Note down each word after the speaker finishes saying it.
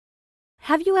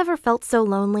Have you ever felt so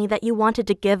lonely that you wanted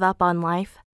to give up on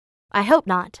life? I hope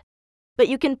not. But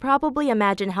you can probably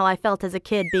imagine how I felt as a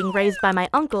kid being raised by my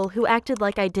uncle who acted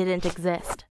like I didn't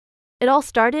exist. It all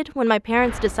started when my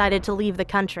parents decided to leave the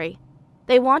country.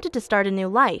 They wanted to start a new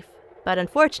life, but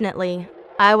unfortunately,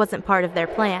 I wasn't part of their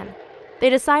plan.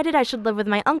 They decided I should live with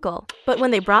my uncle, but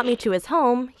when they brought me to his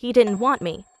home, he didn't want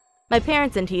me. My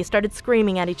parents and he started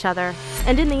screaming at each other,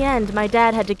 and in the end, my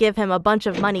dad had to give him a bunch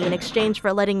of money in exchange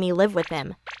for letting me live with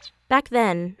him. Back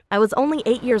then, I was only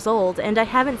 8 years old, and I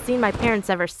haven't seen my parents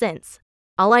ever since.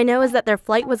 All I know is that their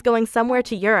flight was going somewhere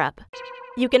to Europe.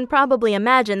 You can probably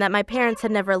imagine that my parents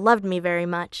had never loved me very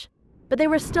much. But they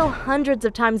were still hundreds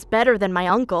of times better than my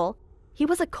uncle. He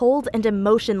was a cold and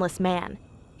emotionless man.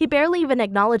 He barely even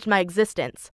acknowledged my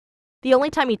existence. The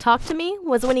only time he talked to me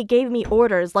was when he gave me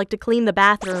orders like to clean the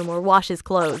bathroom or wash his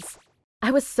clothes. I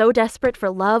was so desperate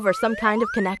for love or some kind of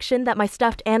connection that my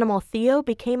stuffed animal Theo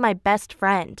became my best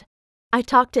friend. I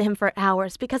talked to him for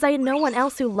hours because I had no one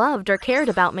else who loved or cared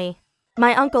about me.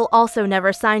 My uncle also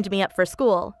never signed me up for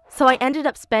school, so I ended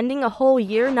up spending a whole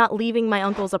year not leaving my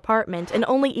uncle's apartment and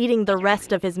only eating the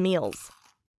rest of his meals.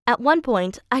 At one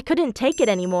point, I couldn't take it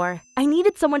anymore. I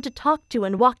needed someone to talk to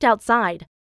and walked outside.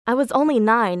 I was only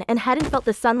 9 and hadn't felt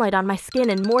the sunlight on my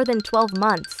skin in more than 12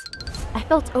 months. I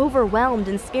felt overwhelmed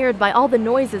and scared by all the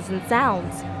noises and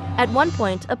sounds. At one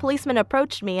point, a policeman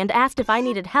approached me and asked if I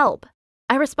needed help.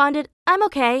 I responded, "I'm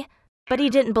okay," but he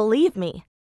didn't believe me.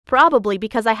 Probably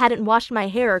because I hadn't washed my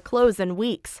hair or clothes in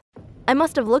weeks. I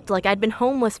must have looked like I'd been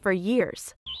homeless for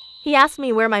years. He asked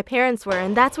me where my parents were,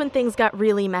 and that's when things got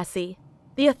really messy.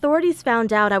 The authorities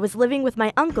found out I was living with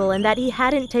my uncle and that he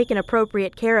hadn't taken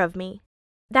appropriate care of me.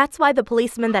 That's why the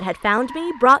policeman that had found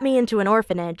me brought me into an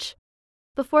orphanage.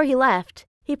 Before he left,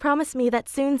 he promised me that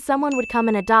soon someone would come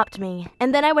and adopt me,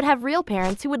 and then I would have real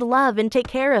parents who would love and take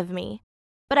care of me.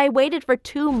 But I waited for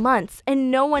 2 months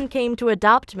and no one came to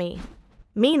adopt me.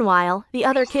 Meanwhile, the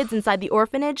other kids inside the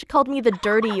orphanage called me the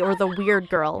dirty or the weird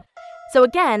girl. So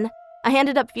again, I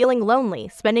ended up feeling lonely,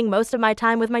 spending most of my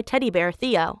time with my teddy bear,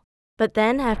 Theo. But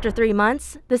then, after 3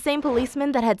 months, the same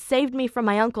policeman that had saved me from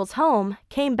my uncle's home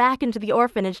came back into the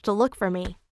orphanage to look for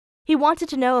me. He wanted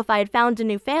to know if I had found a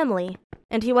new family,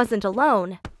 and he wasn't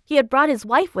alone. He had brought his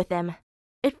wife with him.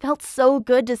 It felt so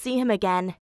good to see him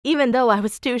again, even though I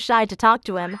was too shy to talk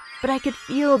to him, but I could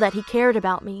feel that he cared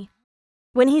about me.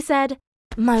 When he said,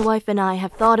 "My wife and I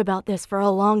have thought about this for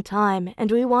a long time,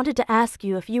 and we wanted to ask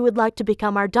you if you would like to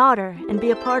become our daughter and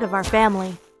be a part of our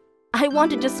family," I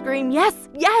wanted to scream, "Yes,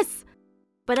 yes!"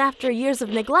 But after years of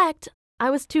neglect, I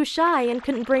was too shy and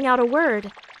couldn't bring out a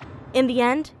word. In the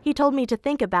end, he told me to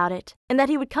think about it, and that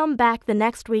he would come back the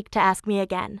next week to ask me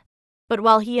again. But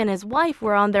while he and his wife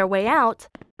were on their way out,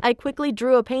 I quickly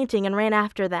drew a painting and ran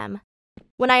after them.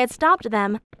 When I had stopped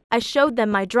them, I showed them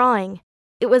my drawing.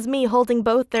 It was me holding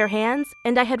both their hands,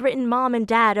 and I had written Mom and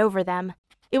Dad over them.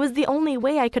 It was the only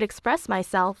way I could express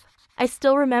myself. I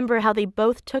still remember how they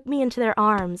both took me into their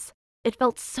arms. It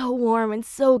felt so warm and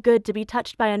so good to be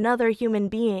touched by another human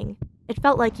being. It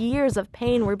felt like years of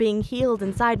pain were being healed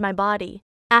inside my body.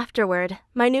 Afterward,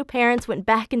 my new parents went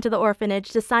back into the orphanage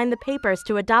to sign the papers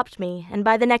to adopt me, and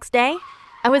by the next day,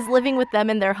 I was living with them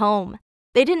in their home.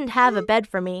 They didn't have a bed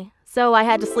for me, so I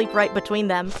had to sleep right between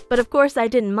them. But of course I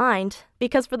didn't mind,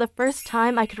 because for the first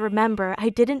time I could remember I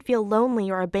didn't feel lonely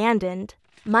or abandoned.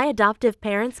 My adoptive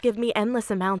parents give me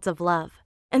endless amounts of love.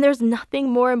 And there's nothing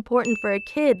more important for a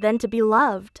kid than to be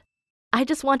loved. I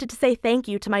just wanted to say thank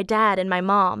you to my dad and my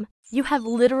mom. You have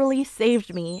literally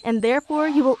saved me, and therefore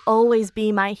you will always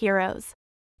be my heroes.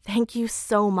 Thank you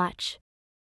so much.